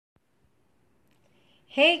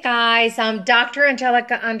Hey guys, I'm Dr.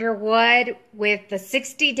 Angelica Underwood with the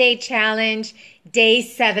 60-day challenge, day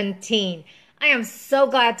 17. I am so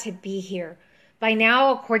glad to be here. By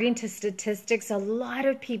now, according to statistics, a lot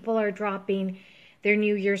of people are dropping their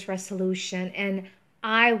New Year's resolution, and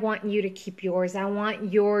I want you to keep yours. I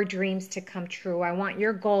want your dreams to come true. I want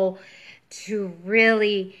your goal to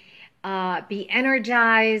really be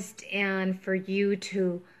energized and for you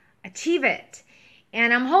to achieve it.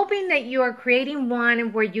 And I'm hoping that you are creating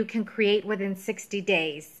one where you can create within 60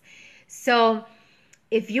 days. So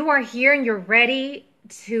if you are here and you're ready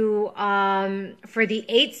to for the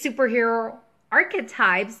 8 superhero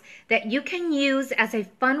archetypes that you can use as a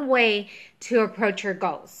fun way to approach your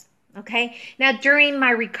goals. Okay. Now, during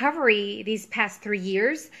my recovery these past 3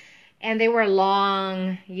 years, and they were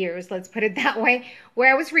long years, let's put it that way, where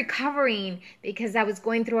I was recovering because I was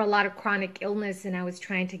going through a lot of chronic illness and I was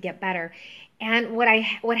trying to get better. And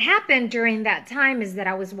what happened during that time is that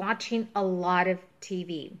I was watching a lot of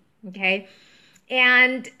TV, okay?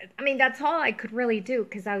 And I mean, that's all I could really do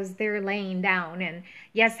because I was there laying down. And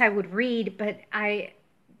yes, I would read, but I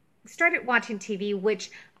started watching TV,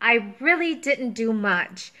 which I really didn't do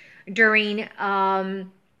much during my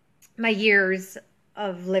years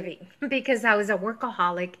of living because I was a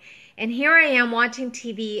workaholic. And here I am watching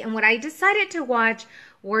TV, and what I decided to watch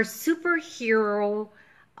were superhero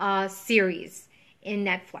series in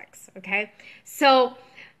Netflix. Okay, so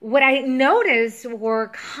what I noticed were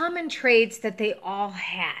common traits that they all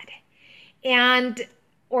had,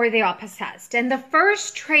 or they all possessed. And the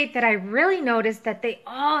first trait that I really noticed that they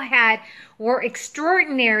all had were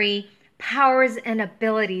extraordinary powers and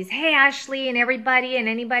abilities. Hey, Ashley, and everybody and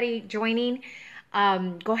anybody joining,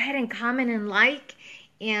 go ahead and comment and like,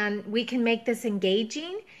 and we can make this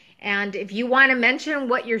engaging. And if you want to mention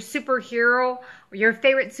what your superhero or your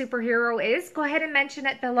favorite superhero is, go ahead and mention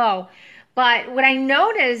it below. But what I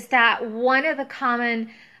noticed that one of the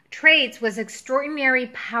common traits was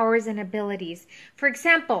extraordinary powers and abilities. For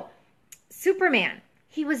example, Superman,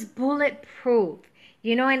 he was bulletproof,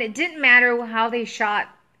 and it didn't matter how they shot,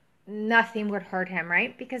 nothing would hurt him,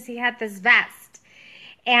 right? Because he had this vest.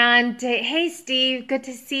 And hey, Steve, good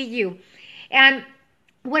to see you. And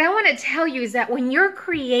what I want to tell you is that when you're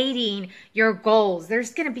creating your goals,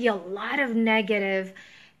 there's going to be a lot of negative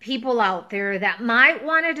people out there that might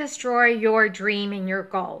want to destroy your dream and your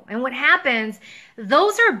goal. And what happens,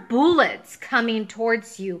 those are bullets coming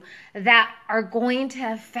towards you that are going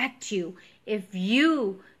to affect you if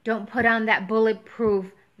you don't put on that bulletproof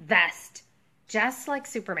vest, just like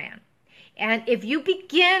Superman. And if you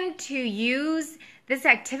begin to use this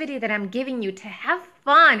activity that I'm giving you to have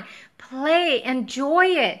fun, play, enjoy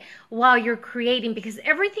it while you're creating, because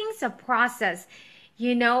everything's a process,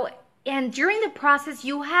 and during the process,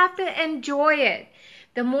 you have to enjoy it.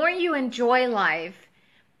 The more you enjoy life,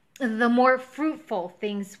 the more fruitful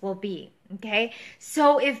things will be. Okay,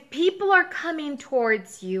 so if people are coming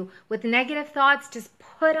towards you with negative thoughts, just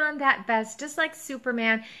put on that vest, just like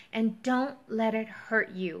Superman, and don't let it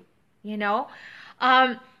hurt you.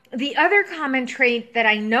 The other common trait that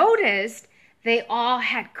I noticed, they all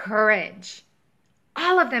had courage.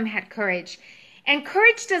 All of them had courage. And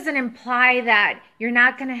courage doesn't imply that you're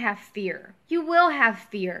not going to have fear. You will have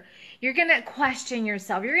fear. You're going to question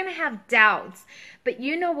yourself. You're going to have doubts. But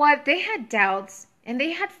you know what? They had doubts and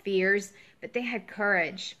they had fears, but they had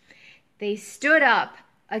courage. They stood up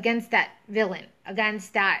against that villain,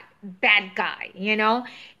 against that bad guy,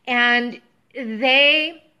 and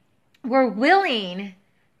they were willing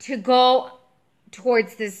to go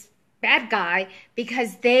towards this bad guy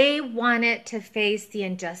because they wanted to face the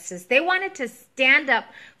injustice. They wanted to stand up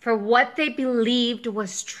for what they believed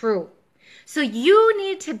was true. So you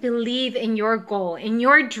need to believe in your goal, in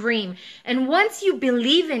your dream. And once you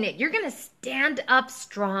believe in it, you're going to stand up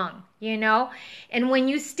strong, And when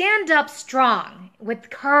you stand up strong with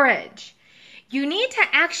courage, you need to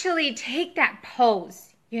actually take that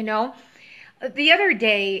pose, The other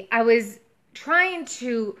day, I was trying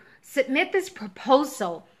to submit this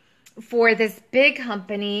proposal for this big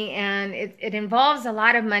company, and it involves a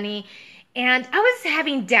lot of money, and I was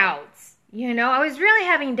having doubts, I was really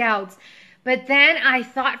having doubts. But then I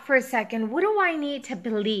thought for a second, what do I need to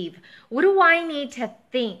believe? What do I need to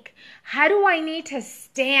think? How do I need to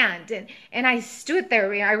stand? And I stood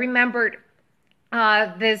there. I remembered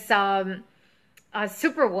this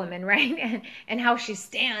Superwoman, right? And how she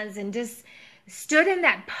stands and just stood in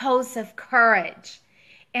that pose of courage.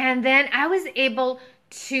 And then I was able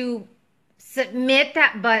to submit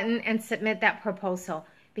that button and submit that proposal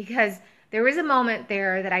because there was a moment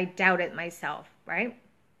there that I doubted myself, right?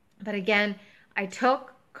 But again, I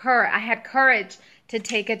took I had courage to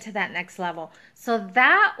take it to that next level. So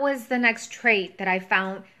that was the next trait that I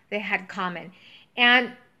found they had common.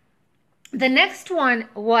 And the next one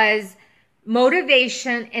was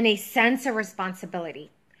motivation and a sense of responsibility.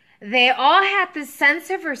 They all had this sense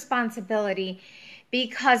of responsibility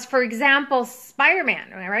because, for example,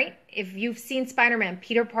 Spider-Man, right? If you've seen Spider-Man,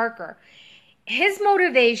 Peter Parker, his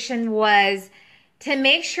motivation was to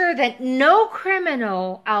make sure that no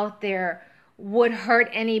criminal out there would hurt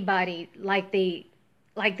anybody like they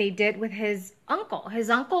did with his uncle. His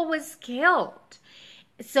uncle was killed.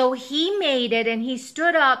 So he made it, and he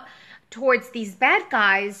stood up towards these bad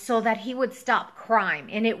guys so that he would stop crime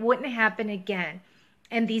and it wouldn't happen again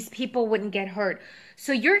and these people wouldn't get hurt.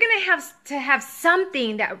 So you're going to have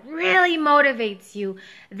something that really motivates you,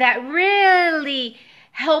 that really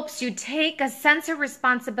helps you take a sense of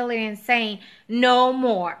responsibility and saying, no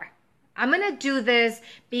more. I'm going to do this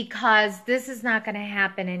because this is not going to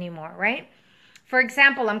happen anymore, right? For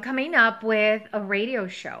example, I'm coming up with a radio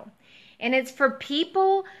show, and it's for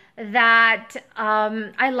people that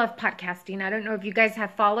I love podcasting. I don't know if you guys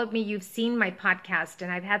have followed me. You've seen my podcast,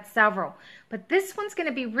 and I've had several. But this one's going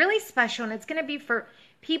to be really special, and it's going to be for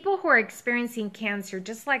people who are experiencing cancer,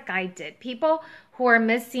 just like I did. People who are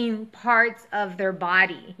missing parts of their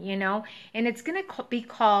body, you know. And it's going to be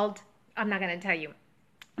called, I'm not going to tell you,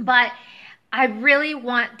 but I really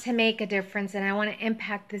want to make a difference, and I want to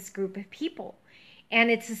impact this group of people.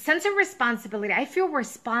 And it's a sense of responsibility. I feel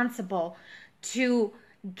responsible to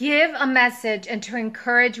give a message and to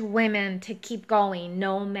encourage women to keep going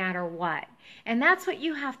no matter what. And that's what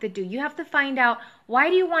you have to do. You have to find out, why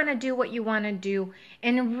do you want to do what you want to do,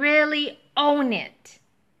 and really own it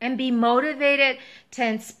and be motivated to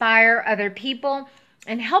inspire other people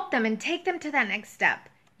and help them and take them to that next step.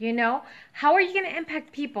 You know, how are you going to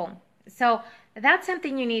impact people? So that's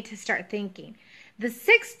something you need to start thinking. The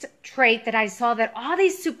sixth trait that I saw that all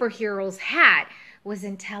these superheroes had was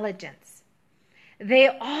intelligence. They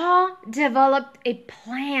all developed a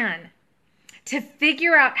plan to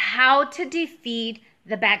figure out how to defeat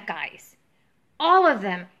the bad guys. All of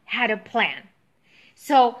them had a plan.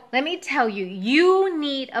 So let me tell you, you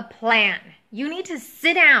need a plan. You need to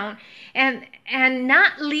sit down and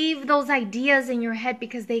not leave those ideas in your head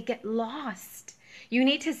because they get lost. You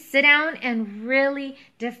need to sit down and really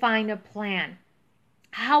define a plan.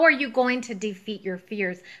 How are you going to defeat your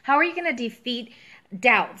fears? How are you going to defeat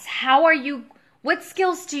doubts? What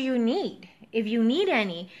skills do you need? If you need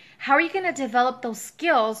any, how are you going to develop those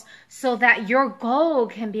skills so that your goal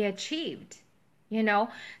can be achieved? You know,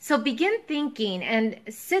 so begin thinking and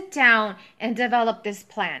sit down and develop this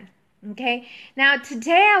plan. Okay. Now,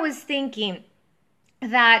 today I was thinking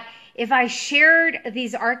that if I shared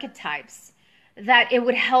these archetypes, that it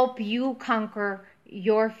would help you conquer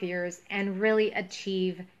your fears and really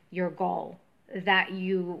achieve your goal that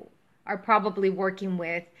you are probably working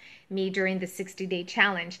with me during the 60-day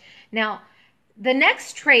challenge. Now, the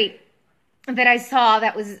next trait that I saw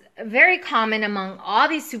that was very common among all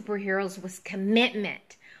these superheroes was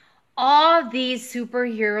commitment. All these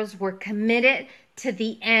superheroes were committed to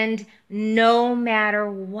the end no matter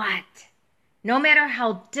what. No matter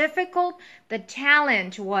how difficult the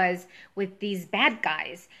challenge was with these bad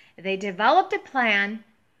guys, they developed a plan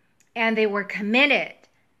and they were committed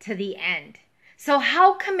to the end. So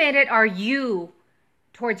how committed are you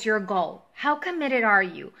towards your goal? How committed are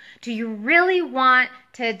you? Do you really want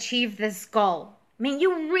to achieve this goal? I mean,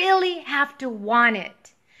 you really have to want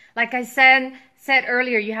it. Like I said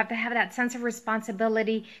earlier, you have to have that sense of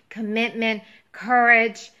responsibility, commitment,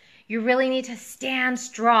 courage. You really need to stand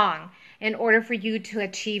strong in order for you to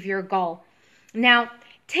achieve your goal. Now,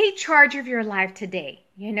 take charge of your life today,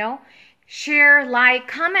 you know. Share, like,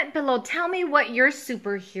 comment below. Tell me what your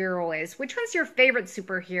superhero is. Which one's your favorite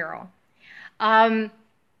superhero?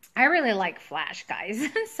 I really like Flash, guys.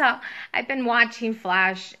 So I've been watching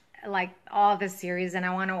Flash, like all the series, and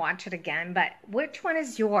I want to watch it again. But which one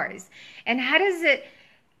is yours? And how does it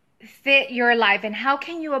fit your life? And how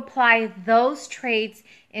can you apply those traits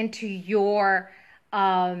into your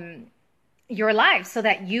life so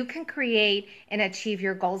that you can create and achieve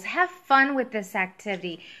your goals? Have fun with this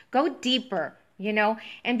activity. Go deeper, you know.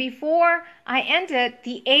 And before I end it,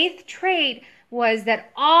 the eighth trait was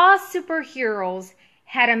that all superheroes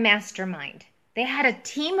had a mastermind. They had a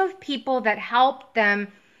team of people that helped them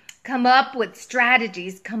come up with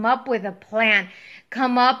strategies, come up with a plan,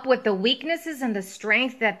 come up with the weaknesses and the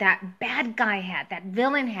strength that bad guy had, that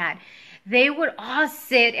villain had. They would all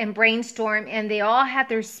sit and brainstorm, and they all had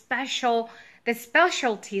their specialties,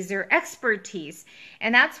 their expertise.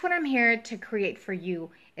 And that's what I'm here to create for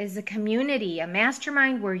you, is a community, a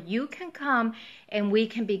mastermind where you can come and we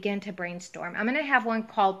can begin to brainstorm. I'm going to have one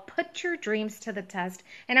called Put Your Dreams to the Test,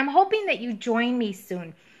 and I'm hoping that you join me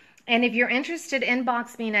soon. And if you're interested,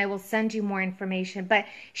 inbox me and I will send you more information. But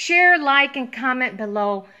share, like, and comment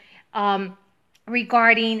below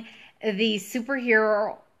regarding the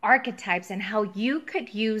superhero archetypes and how you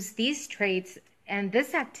could use these traits and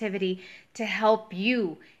this activity to help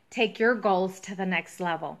you take your goals to the next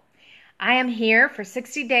level. I am here for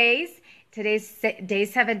 60 days. Today's day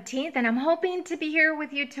 17th, and I'm hoping to be here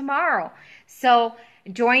with you tomorrow. So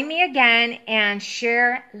join me again and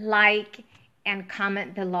share, like, and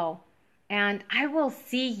comment below. And I will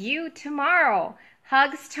see you tomorrow.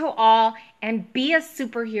 Hugs to all, and be a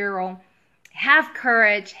superhero. Have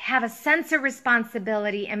courage, have a sense of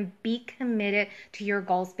responsibility, and be committed to your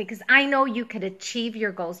goals, because I know you could achieve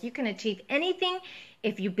your goals. You can achieve anything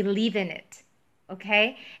if you believe in it,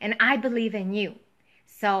 okay? And I believe in you.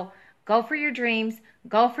 So go for your dreams,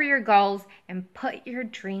 go for your goals, and put your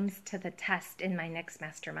dreams to the test in my next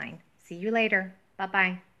mastermind. See you later.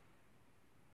 Bye-bye.